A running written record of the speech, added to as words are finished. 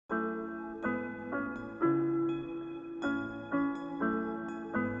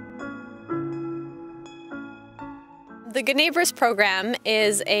The Good Neighbours Program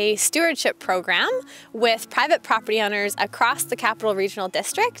is a stewardship program with private property owners across the Capital Regional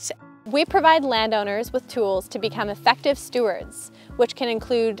District. We provide landowners with tools to become effective stewards, which can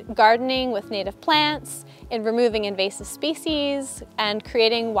include gardening with native plants, in removing invasive species, and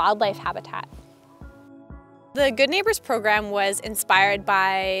creating wildlife habitat. The Good Neighbours Program was inspired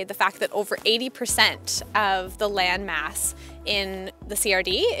by the fact that over 80% of the land mass in the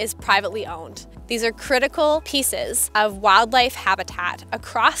CRD is privately owned. These are critical pieces of wildlife habitat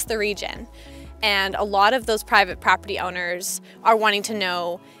across the region, and a lot of those private property owners are wanting to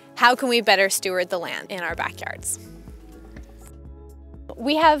know, how can we better steward the land in our backyards?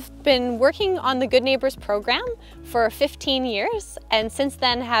 We have been working on the Good Neighbours Program for 15 years, and since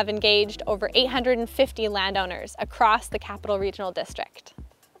then have engaged over 850 landowners across the Capital Regional District.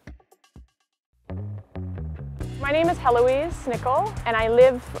 My name is Heloise Nicol, and I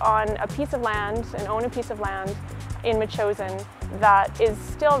live on a piece of land and own a piece of land in Metchosin that is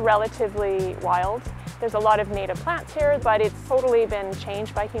still relatively wild. There's a lot of native plants here, but it's totally been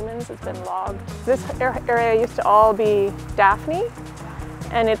changed by humans. It's been logged. This area used to all be Daphne,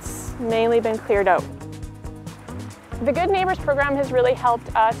 and it's mainly been cleared out. The Good Neighbours Program has really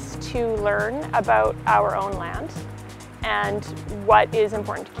helped us to learn about our own land and what is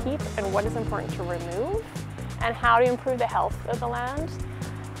important to keep and what is important to remove and how to improve the health of the land.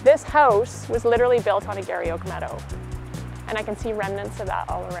 This house was literally built on a Garry Oak meadow, and I can see remnants of that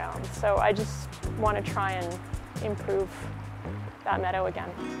all around. So I just want to try and improve that meadow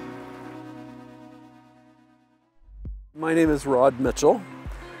again. My name is Rod Mitchell.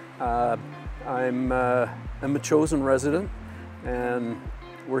 I'm a Metchosin resident, and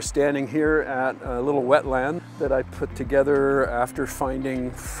we're standing here at a little wetland that I put together after finding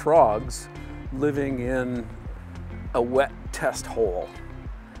frogs living in a wet test hole.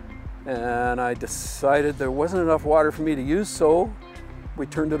 And I decided there wasn't enough water for me to use, so we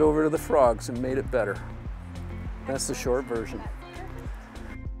turned it over to the frogs and made it better. That's the short version.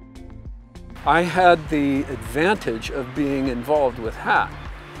 I had the advantage of being involved with HAT,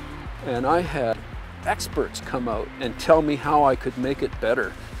 and I had experts come out and tell me how I could make it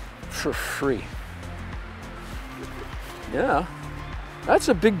better for free. Yeah, that's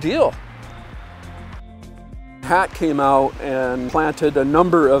a big deal. HAT came out and planted a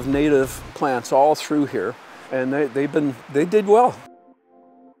number of native plants all through here, and they did well.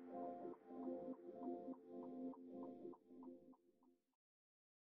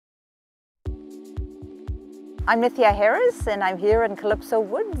 I'm Nithya Harris, and I'm here in Calypso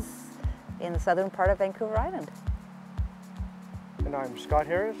Woods in the southern part of Vancouver Island. And I'm Scott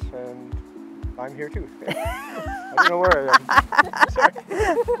Harris, and I'm here too. I don't know where I am. Sorry.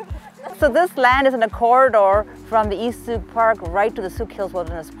 So this land is in a corridor from the East Sioux Park right to the Sioux Hills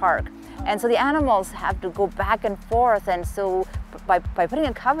Wilderness Park. And so the animals have to go back and forth, and so by putting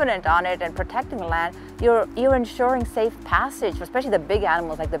a covenant on it and protecting the land, you're ensuring safe passage, especially the big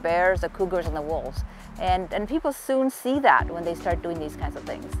animals like the bears, the cougars, and the wolves. And people soon see that when they start doing these kinds of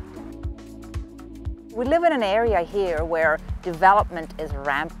things. We live in an area here where development is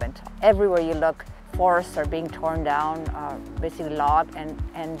rampant. Everywhere you look, forests are being torn down, basically logged,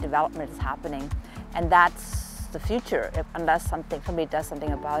 and development is happening. And that's the future, unless somebody does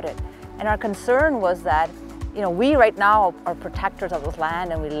something about it. And our concern was that, you know, we right now are protectors of this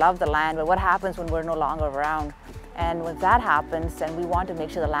land and we love the land, but what happens when we're no longer around? And when that happens, then we want to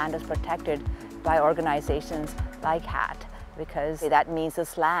make sure the land is protected by organizations like HAT, because that means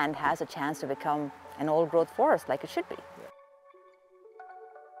this land has a chance to become an old-growth forest like it should be.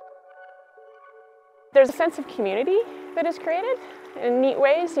 There's a sense of community that is created in neat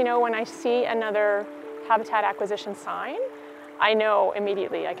ways. You know, when I see another habitat acquisition sign, I know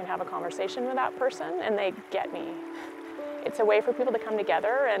immediately I can have a conversation with that person and they get me. It's a way for people to come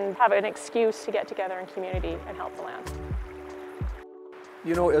together and have an excuse to get together in community and help the land.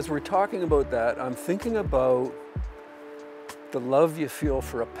 You know, as we're talking about that, I'm thinking about the love you feel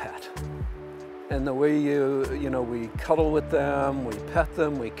for a pet. And the way we cuddle with them, we pet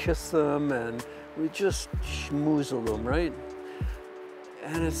them, we kiss them, and we just schmoozle them, right?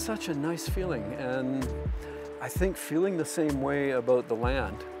 And it's such a nice feeling. And I think feeling the same way about the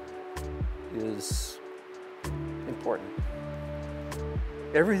land is important.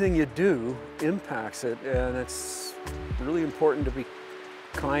 Everything you do impacts it, and it's really important to be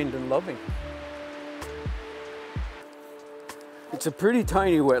kind and loving. It's a pretty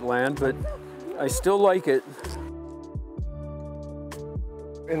tiny wetland, but I still like it.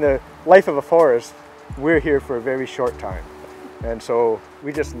 In the life of a forest, we're here for a very short time. And so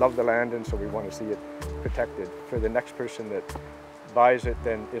we just love the land, and so we want to see it protected. For the next person that buys it,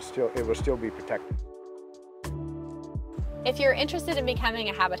 then it will still be protected. If you're interested in becoming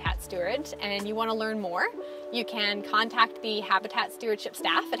a Habitat Steward and you want to learn more, you can contact the Habitat Stewardship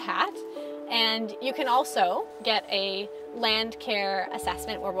staff at HAT, and you can also get a land care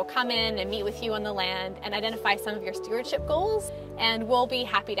assessment where we'll come in and meet with you on the land and identify some of your stewardship goals, and we'll be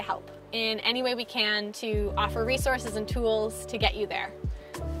happy to help in any way we can to offer resources and tools to get you there.